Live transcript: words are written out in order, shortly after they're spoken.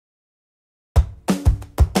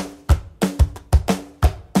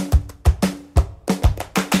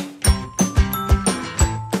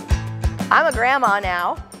I'm a grandma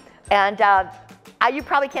now, and you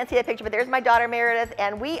probably can't see that picture, but there's my daughter Meredith,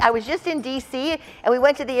 and I was just in DC, and we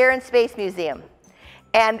went to the Air and Space Museum.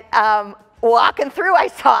 And walking through, I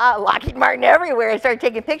saw Lockheed Martin everywhere. I started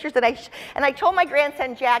taking pictures, and I told my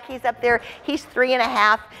grandson Jack, he's up there, he's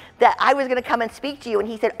 3.5, that I was gonna come and speak to you, and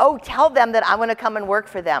he said, oh, tell them that I'm gonna come and work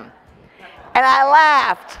for them. And I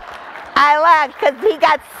laughed because he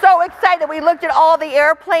got so excited. We looked at all the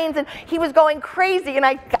airplanes, and he was going crazy, and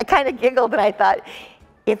I kind of giggled, and I thought,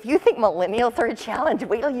 if you think millennials are a challenge,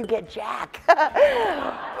 wait till you get Jack.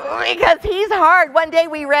 Because he's hard. One day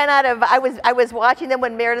we ran out of, I was watching them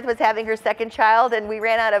when Meredith was having her second child, and we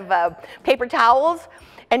ran out of paper towels.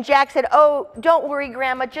 And Jack said, oh, don't worry,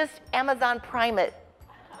 Grandma, just Amazon Prime it.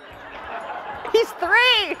 He's 3.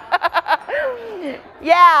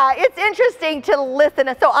 Yeah, it's interesting to listen.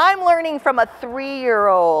 So I'm learning from a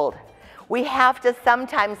 3-year-old. We have to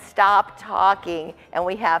sometimes stop talking and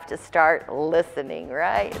we have to start listening,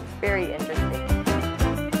 right? It's very interesting.